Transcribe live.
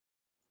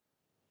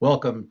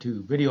Welcome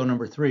to video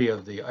number 3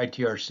 of the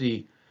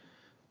ITRC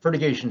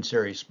Fertigation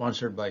series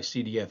sponsored by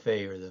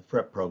CDFA, or the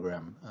FREP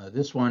program.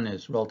 This one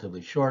is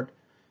relatively short.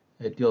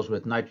 It deals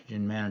with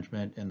nitrogen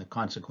management and the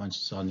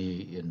consequences on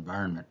the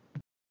environment.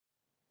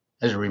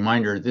 As a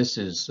reminder, this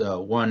is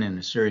one in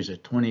a series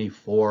of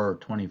 24 or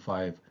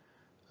 25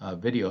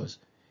 videos,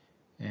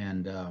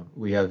 and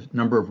we have a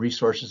number of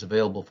resources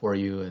available for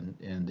you,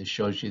 and this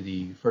shows you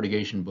the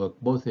fertigation book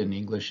both in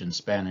English and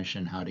Spanish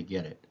and how to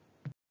get it.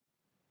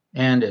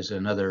 And as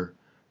another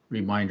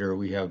reminder,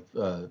 we have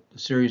a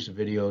series of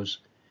videos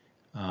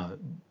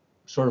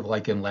sort of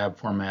like in lab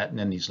format and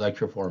then these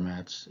lecture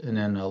formats, and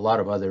then a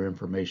lot of other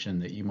information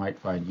that you might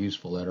find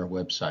useful at our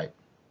website.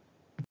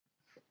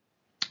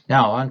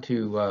 Now on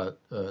to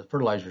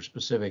fertilizer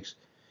specifics.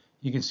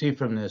 You can see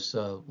from this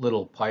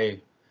little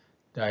pie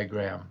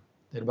diagram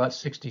that about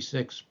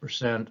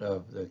 66%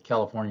 of the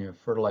California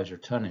fertilizer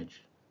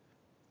tonnage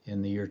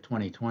in the year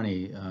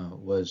 2020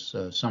 was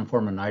some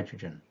form of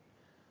nitrogen.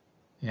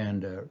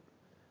 And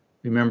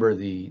remember,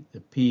 the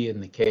P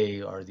and the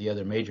K are the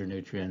other major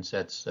nutrients.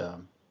 That's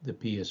the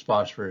P is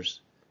phosphorus,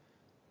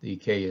 the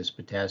K is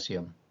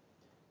potassium,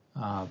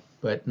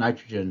 but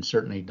nitrogen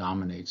certainly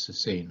dominates the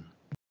scene.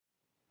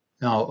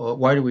 Now,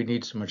 why do we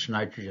need so much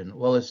nitrogen?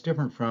 Well, it's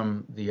different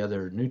from the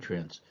other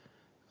nutrients.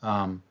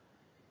 Unless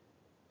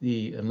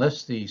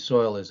the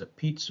soil is a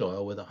peat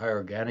soil with a high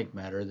organic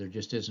matter, there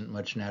just isn't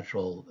much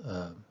natural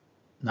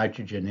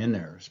nitrogen in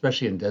there,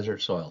 especially in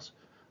desert soils.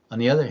 On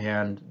the other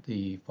hand,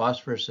 the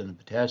phosphorus and the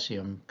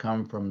potassium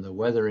come from the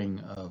weathering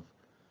of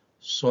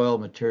soil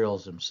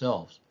materials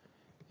themselves.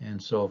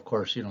 And so, of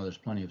course, there's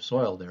plenty of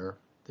soil there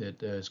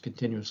that is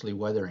continuously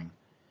weathering.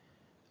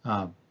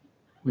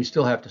 We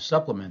still have to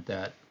supplement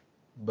that,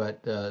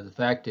 but the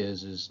fact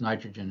is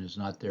nitrogen is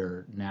not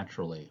there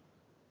naturally.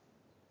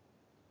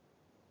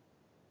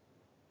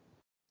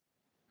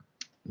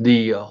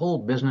 The whole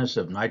business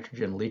of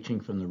nitrogen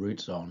leaching from the root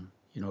zone,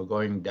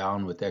 going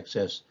down with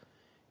excess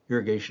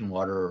irrigation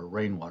water or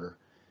rainwater,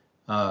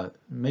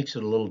 makes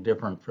it a little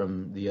different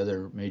from the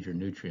other major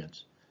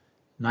nutrients.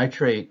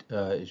 Nitrate,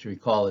 as you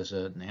recall, is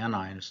an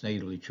anion. It's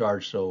negatively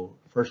charged, so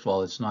first of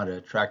all, it's not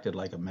attracted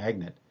like a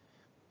magnet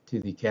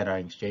to the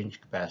cation exchange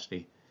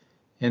capacity.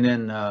 And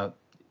then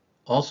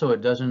also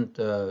it doesn't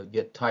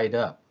get tied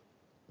up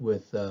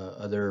with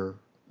other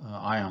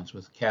ions,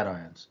 with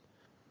cations.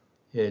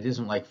 It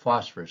isn't like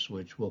phosphorus,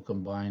 which will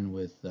combine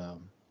with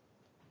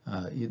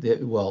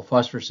well,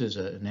 phosphorus is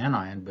an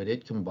anion, but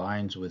it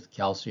combines with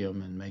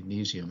calcium and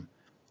magnesium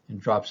and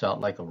drops out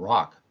like a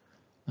rock.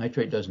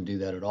 Nitrate doesn't do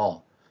that at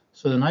all.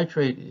 So the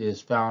nitrate is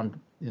found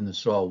in the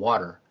soil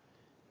water,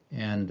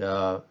 and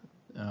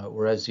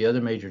whereas the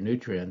other major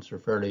nutrients are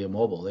fairly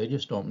immobile, they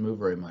just don't move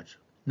very much.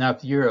 Now,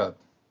 if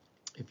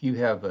you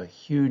have a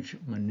huge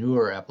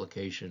manure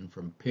application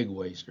from pig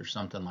waste or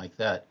something like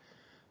that,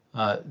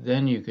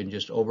 then you can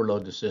just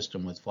overload the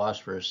system with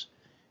phosphorus,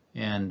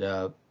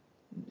 and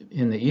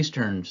in the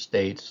eastern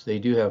states, they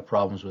do have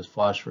problems with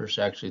phosphorus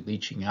actually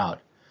leaching out.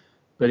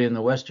 But in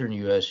the western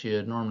U.S.,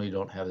 you normally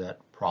don't have that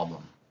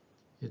problem.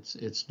 It's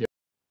different.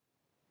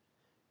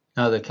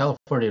 Now, the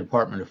California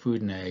Department of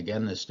Food and Ag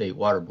and the State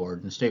Water Board,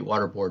 and the State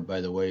Water Board, by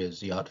the way, is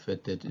the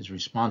outfit that is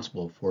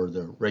responsible for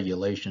the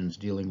regulations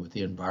dealing with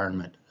the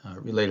environment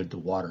related to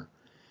water.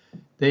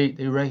 They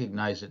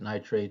recognize that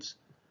nitrates,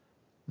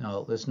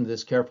 now listen to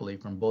this carefully,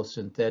 from both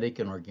synthetic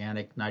and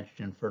organic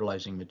nitrogen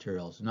fertilizing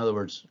materials. In other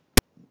words,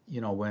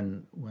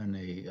 when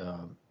a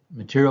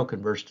material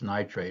converts to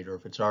nitrate, or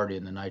if it's already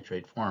in the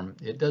nitrate form,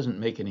 it doesn't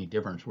make any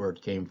difference where it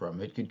came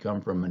from. It could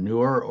come from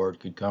manure or it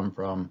could come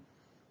from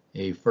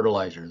a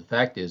fertilizer. The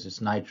fact is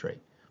it's nitrate,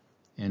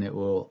 and it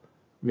will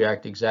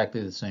react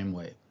exactly the same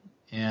way.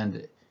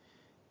 And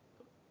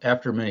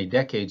after many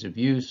decades of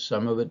use,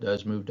 some of it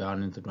does move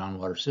down into the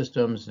groundwater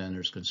systems, and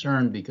there's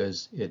concern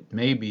because it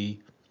may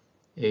be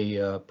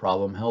a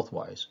problem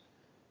health-wise.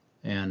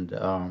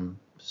 And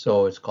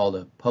so it's called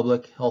a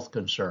public health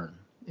concern.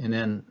 And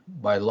then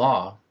by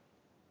law,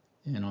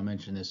 and I'll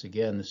mention this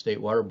again, the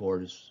State Water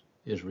Board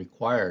is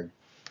required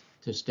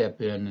to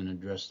step in and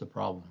address the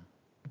problem.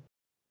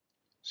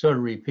 So to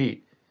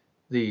repeat,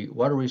 the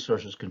Water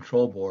Resources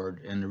Control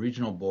Board and the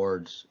regional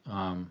boards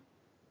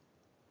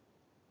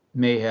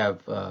may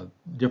have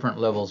different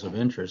levels of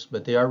interest,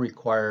 but they are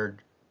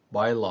required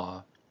by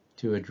law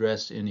to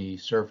address any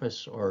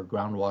surface or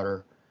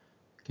groundwater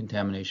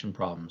contamination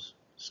problems.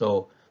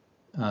 So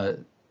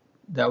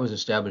that was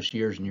established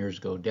years and years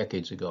ago,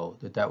 decades ago,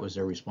 that was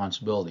their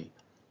responsibility.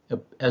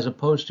 As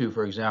opposed to,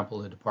 for example,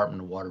 the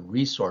Department of Water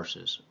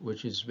Resources,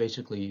 which is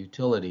basically a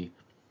utility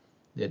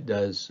that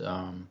does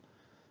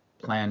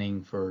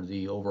planning for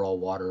the overall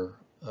water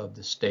of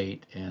the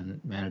state and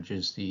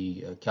manages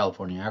the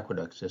California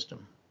aqueduct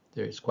system.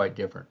 It's quite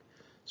different.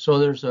 So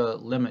there's a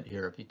limit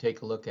here. If you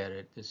take a look at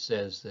it, it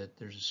says that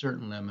there's a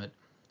certain limit,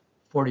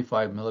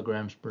 45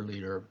 milligrams per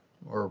liter,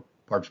 or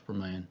parts per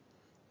million,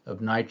 of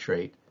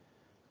nitrate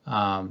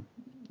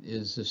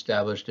is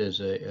established as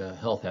a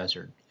health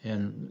hazard.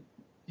 And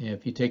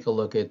if you take a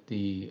look at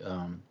the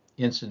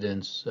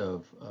incidence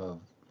of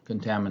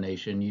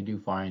contamination, you do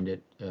find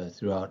it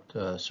throughout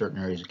certain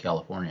areas of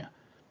California.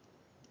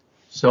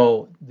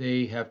 So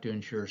they have to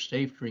ensure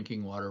safe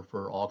drinking water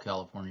for all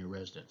California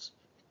residents.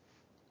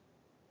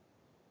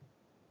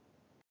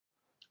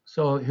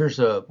 So here's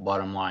the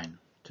bottom line,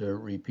 to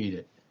repeat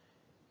it,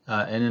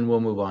 and then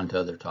we'll move on to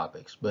other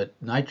topics. But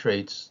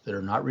nitrates that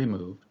are not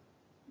removed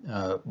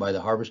by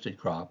the harvested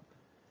crop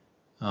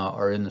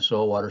are in the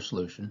soil water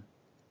solution,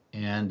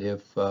 and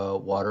if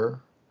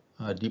water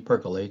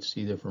depercolates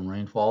either from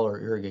rainfall or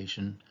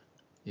irrigation,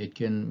 it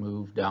can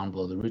move down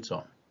below the root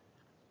zone.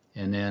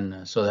 And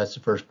then, so that's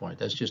the first point.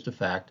 That's just a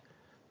fact.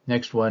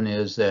 Next one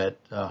is that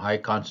high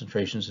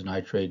concentrations of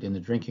nitrate in the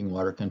drinking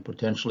water can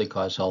potentially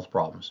cause health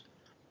problems.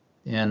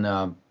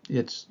 And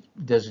it's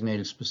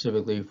designated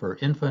specifically for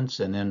infants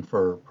and then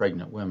for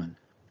pregnant women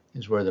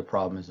is where the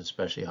problem is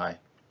especially high.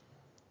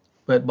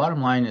 But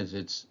bottom line is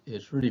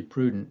it's really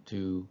prudent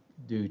to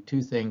do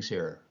two things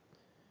here.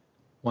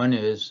 One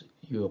is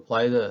you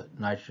apply the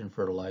nitrogen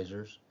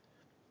fertilizers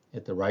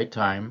at the right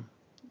time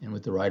and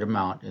with the right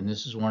amount, and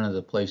this is one of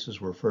the places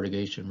where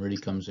fertigation really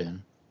comes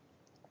in.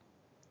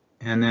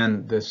 And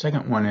then the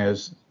second one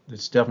is,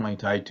 that's definitely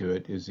tied to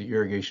it, is the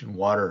irrigation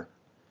water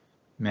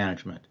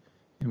management.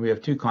 And we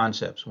have two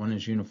concepts. One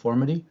is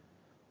uniformity,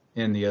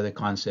 and the other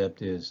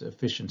concept is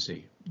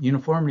efficiency.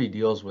 Uniformity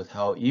deals with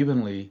how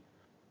evenly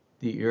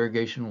the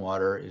irrigation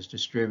water is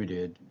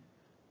distributed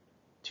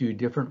to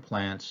different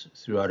plants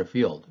throughout a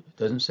field. It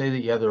doesn't say that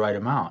you have the right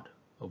amount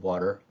of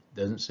water. It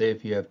doesn't say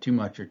if you have too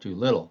much or too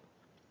little.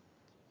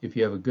 If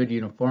you have a good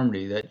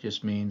uniformity, that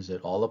just means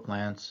that all the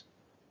plants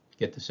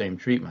get the same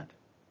treatment.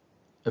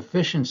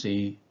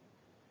 Efficiency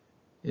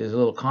is a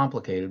little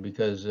complicated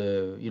because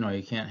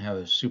you can't have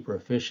a super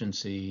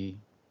efficiency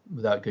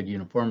without good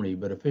uniformity,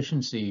 but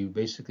efficiency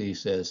basically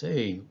says,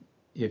 hey,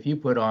 if you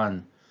put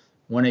on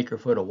 1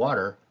 acre-foot of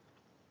water,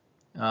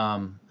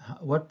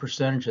 what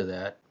percentage of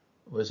that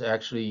was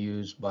actually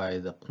used by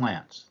the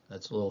plants?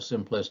 That's a little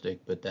simplistic,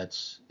 but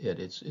that's it.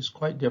 It's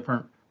quite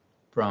different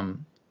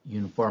from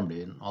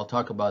uniformity, and I'll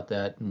talk about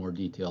that in more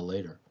detail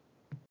later.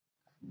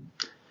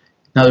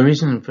 Now, the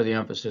reason for the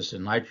emphasis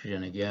in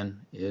nitrogen,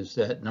 again, is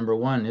that number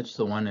one, it's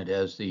the one that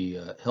has the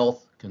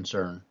health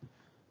concern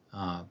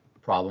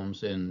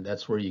problems, and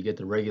that's where you get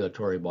the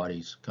regulatory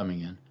bodies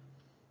coming in.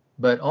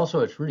 But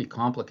also, it's really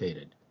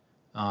complicated,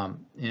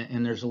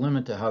 and there's a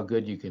limit to how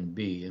good you can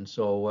be. And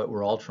so what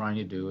we're all trying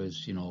to do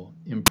is,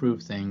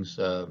 improve things,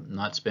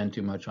 not spend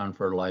too much on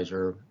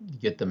fertilizer,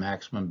 get the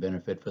maximum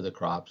benefit for the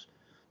crops,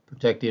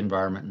 protect the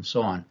environment, and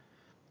so on.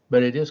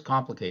 But it is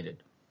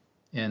complicated.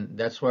 And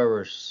that's why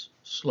we're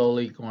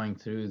slowly going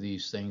through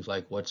these things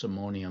like what's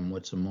ammonium,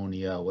 what's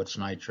ammonia, what's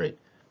nitrate.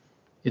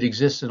 It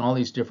exists in all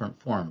these different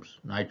forms: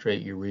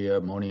 nitrate, urea,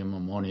 ammonium,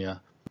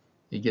 ammonia.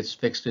 It gets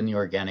fixed in the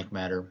organic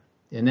matter.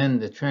 And then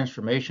the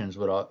transformations,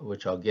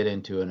 which I'll get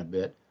into in a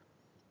bit,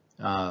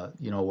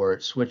 where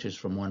it switches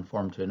from one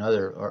form to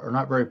another, are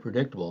not very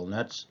predictable. And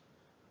that's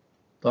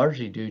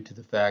largely due to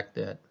the fact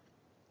that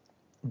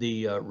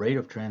the rate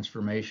of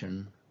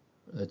transformation,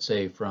 let's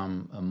say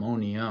from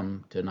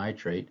ammonium to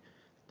nitrate,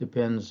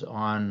 depends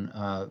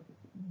on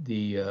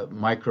the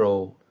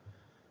micro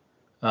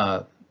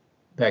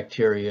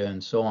bacteria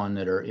and so on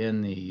that are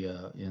in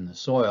the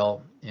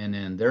soil, and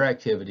then their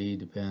activity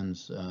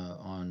depends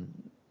on,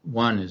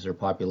 one is their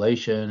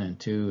population, and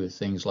two is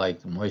things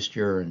like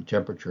moisture and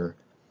temperature.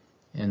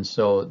 And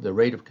so the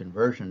rate of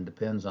conversion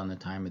depends on the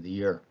time of the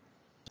year.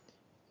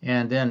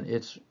 And then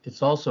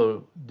it's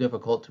also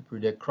difficult to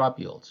predict crop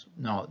yields.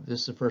 Now, this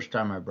is the first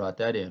time I brought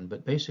that in,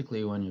 but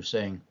basically when you're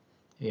saying,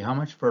 hey, how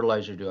much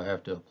fertilizer do I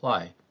have to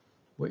apply?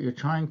 What you're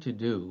trying to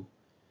do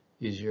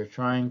is you're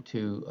trying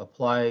to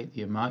apply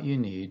the amount you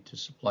need to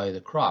supply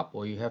the crop.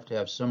 Well, you have to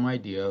have some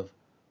idea of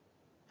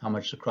how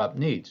much the crop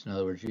needs. In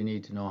other words, you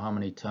need to know how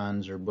many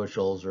tons or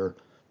bushels or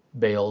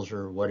bales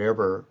or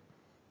whatever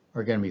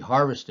are going to be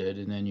harvested,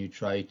 and then you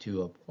try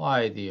to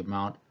apply the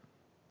amount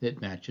that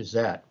matches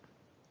that.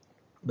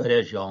 But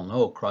as you all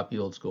know, crop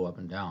yields go up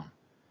and down.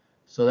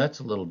 So that's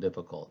a little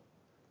difficult.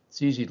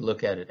 It's easy to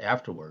look at it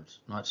afterwards,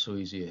 not so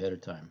easy ahead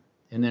of time.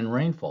 And then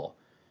rainfall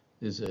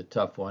is a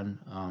tough one.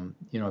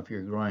 If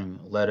you're growing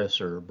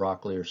lettuce or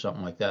broccoli or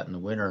something like that in the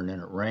winter and then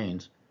it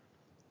rains,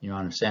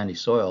 on a sandy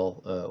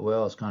soil,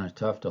 well, it's kind of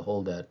tough to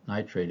hold that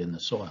nitrate in the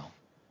soil.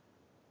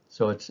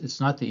 So it's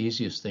not the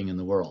easiest thing in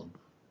the world.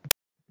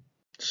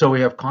 So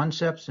we have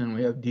concepts and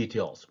we have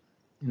details.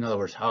 In other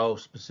words, how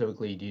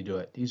specifically do you do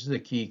it? These are the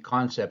key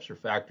concepts or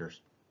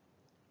factors.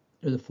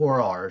 They're the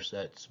 4 R's.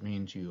 That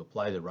means you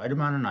apply the right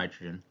amount of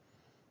nitrogen,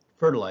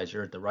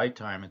 fertilizer at the right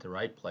time, at the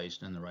right place,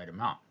 and in the right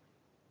amount.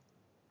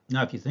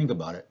 Now, if you think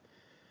about it,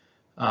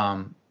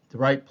 the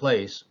right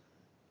place,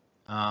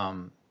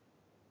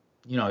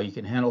 you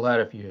can handle that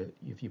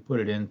if you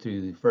put it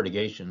into the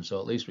fertigation. So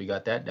at least we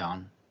got that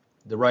down.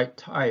 The right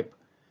type,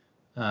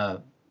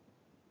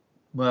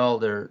 well,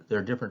 there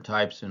are different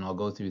types, and I'll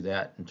go through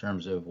that in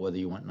terms of whether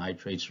you want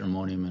nitrates or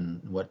ammonium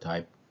and what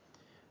type.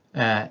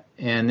 And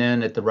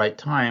then at the right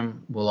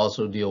time, we'll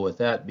also deal with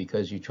that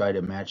because you try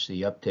to match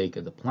the uptake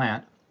of the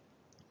plant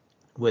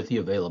with the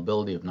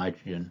availability of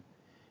nitrogen.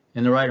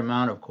 And the right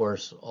amount, of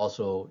course,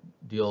 also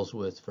deals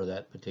with for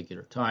that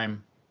particular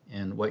time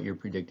and what your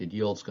predicted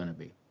yield is going to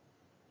be.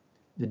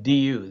 The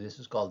DU, this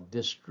is called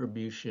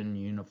distribution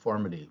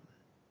uniformity.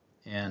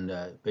 And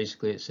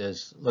basically it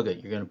says, look,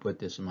 you're going to put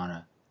this amount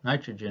of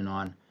nitrogen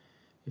on.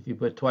 If you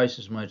put twice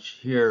as much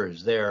here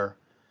as there,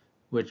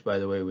 which by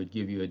the way would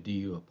give you a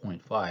DU of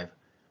 0.5,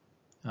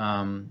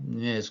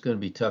 it's going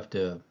to be tough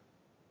to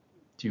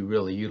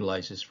really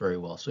utilize this very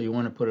well. So you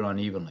want to put it on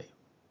evenly.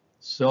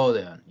 So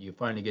then you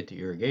finally get to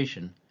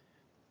irrigation,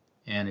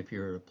 and if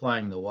you're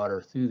applying the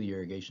water through the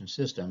irrigation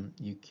system,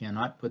 you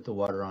cannot put the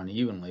water on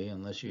evenly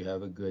unless you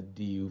have a good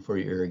DU for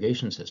your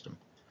irrigation system.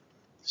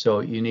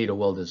 So you need a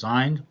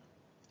well-designed,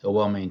 a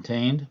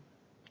well-maintained,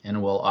 and a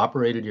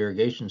well-operated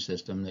irrigation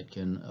system that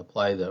can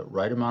apply the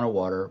right amount of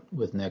water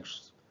with an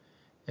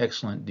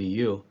excellent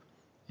DU,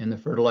 and the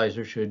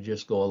fertilizer should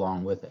just go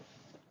along with it.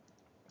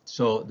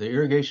 So the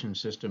irrigation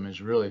system is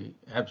really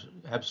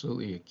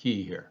absolutely a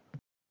key here.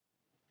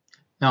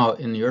 Now,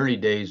 in the early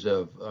days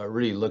of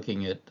really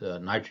looking at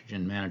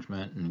nitrogen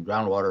management and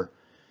groundwater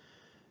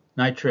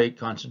nitrate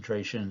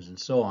concentrations and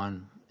so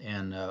on,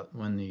 and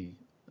when the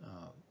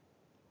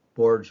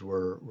boards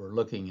were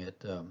looking at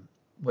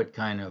what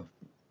kind of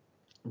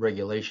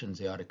regulations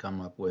they ought to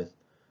come up with,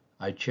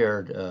 I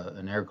chaired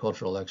an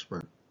agricultural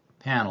expert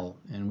panel,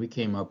 and we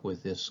came up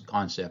with this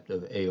concept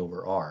of A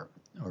over R,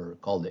 or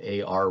called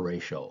the AR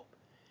ratio.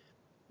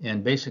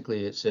 And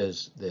basically it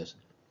says this: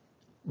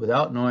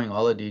 without knowing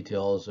all the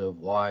details of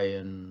why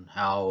and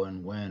how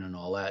and when and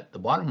all that, the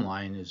bottom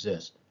line is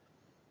this: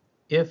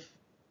 if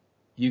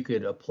you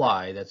could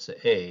apply, that's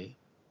the A,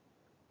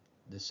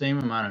 the same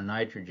amount of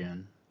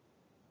nitrogen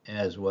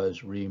as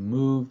was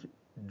removed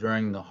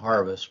during the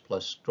harvest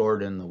plus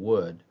stored in the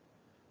wood,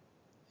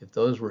 if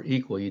those were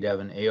equal, you'd have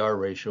an AR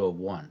ratio of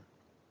 1.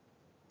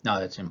 Now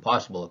that's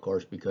impossible, of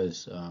course,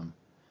 because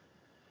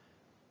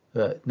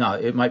now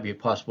it might be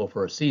possible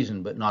for a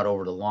season, but not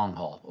over the long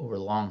haul. Over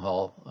the long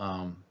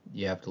haul,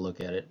 you have to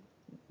look at it,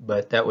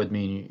 but that would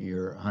mean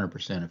you're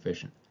 100%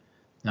 efficient.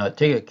 Now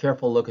take a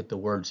careful look at the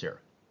words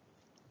here.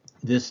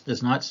 This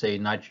does not say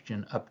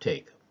nitrogen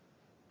uptake,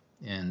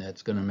 and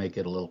that's going to make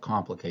it a little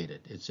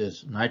complicated. It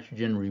says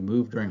nitrogen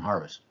removed during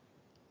harvest.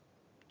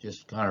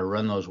 Just kind of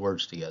run those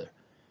words together.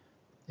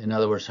 In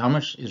other words, how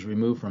much is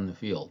removed from the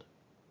field?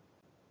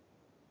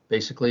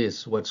 Basically,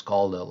 it's what's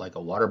called like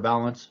a water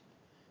balance.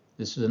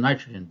 This is a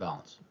nitrogen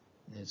balance.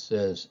 It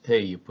says, hey,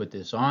 you put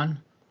this on,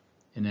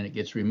 and then it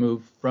gets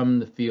removed from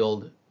the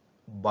field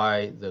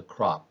by the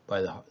crop,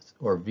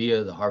 or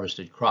via the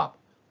harvested crop.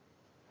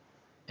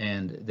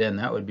 And then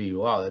that would be,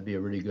 wow, that'd be a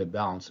really good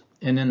balance.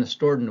 And then the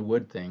stored in the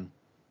wood thing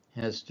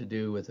has to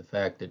do with the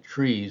fact that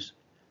trees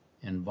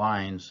and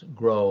vines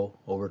grow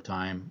over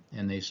time,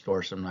 and they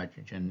store some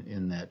nitrogen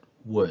in that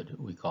wood,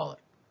 we call it.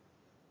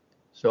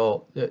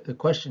 So the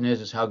question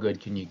is how good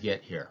can you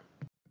get here?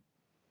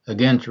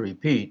 Again, to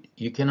repeat,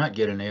 you cannot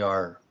get an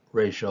AR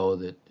ratio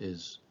that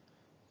is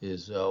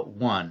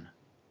 1,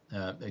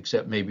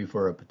 except maybe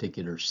for a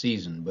particular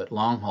season. But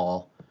long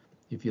haul,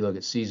 if you look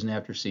at season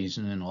after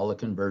season and all the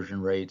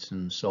conversion rates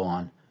and so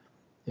on,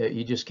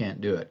 you just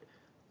can't do it.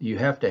 You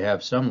have to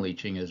have some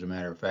leaching, as a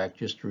matter of fact,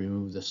 just to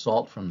remove the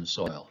salt from the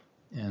soil.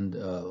 And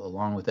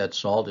along with that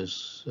salt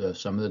is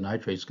some of the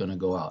nitrate's going to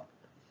go out.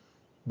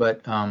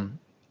 But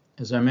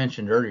as I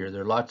mentioned earlier,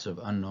 there are lots of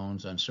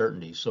unknowns,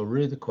 uncertainties. So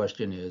really the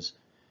question is,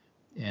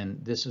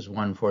 and this is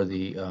one for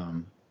the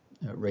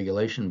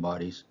regulation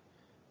bodies,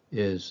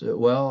 is,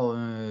 well,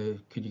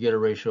 could you get a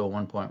ratio of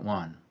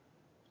 1.1?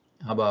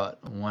 How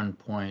about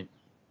 1.2?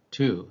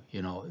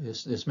 You know,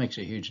 this makes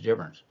a huge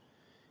difference.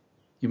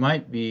 You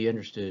might be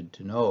interested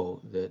to know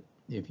that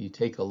if you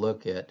take a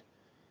look at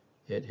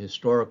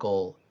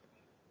historical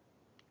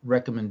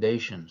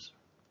recommendations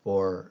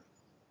for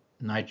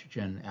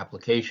nitrogen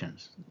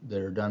applications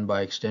that are done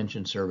by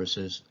extension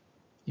services,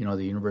 you know,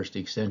 the university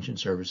extension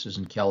services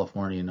in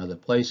California and other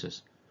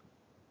places.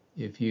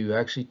 If you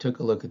actually took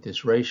a look at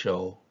this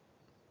ratio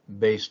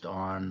based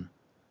on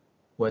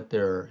what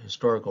their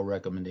historical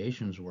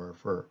recommendations were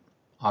for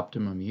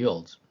optimum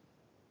yields,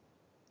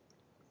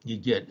 you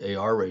get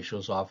AR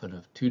ratios often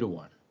of 2 to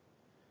 1,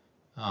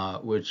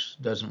 which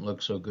doesn't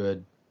look so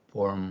good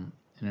from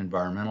an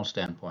environmental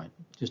standpoint,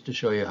 just to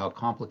show you how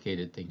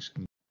complicated things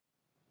can be.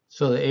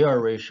 So the AR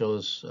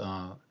ratios,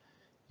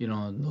 you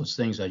know, those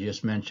things I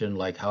just mentioned,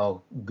 like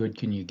how good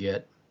can you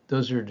get,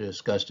 those are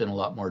discussed in a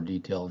lot more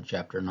detail in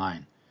Chapter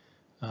 9.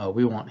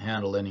 We won't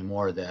handle any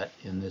more of that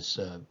in this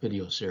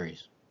video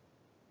series.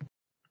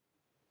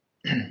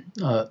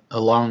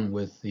 Along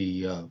with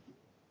the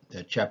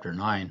Chapter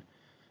 9,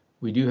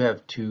 we do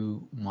have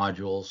 2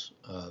 modules,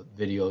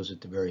 videos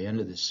at the very end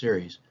of this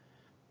series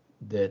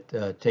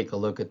that take a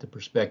look at the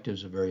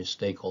perspectives of various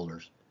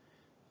stakeholders.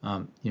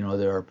 You know,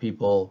 there are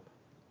people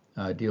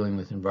dealing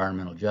with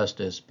environmental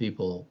justice,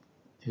 people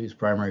whose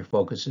primary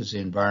focus is the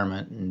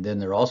environment, and then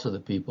there are also the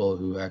people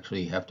who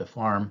actually have to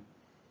farm,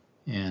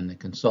 and the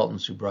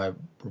consultants who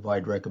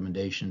provide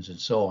recommendations and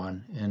so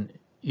on. And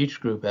each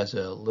group has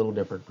a little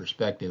different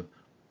perspective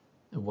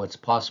of what's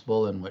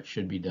possible and what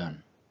should be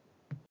done.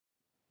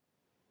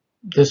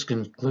 This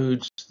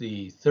concludes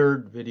the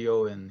third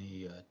video in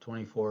the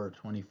 24 or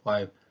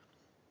 25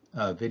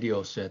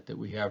 video set that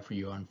we have for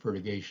you on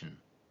fertigation.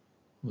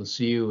 We'll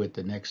see you at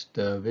the next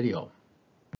video.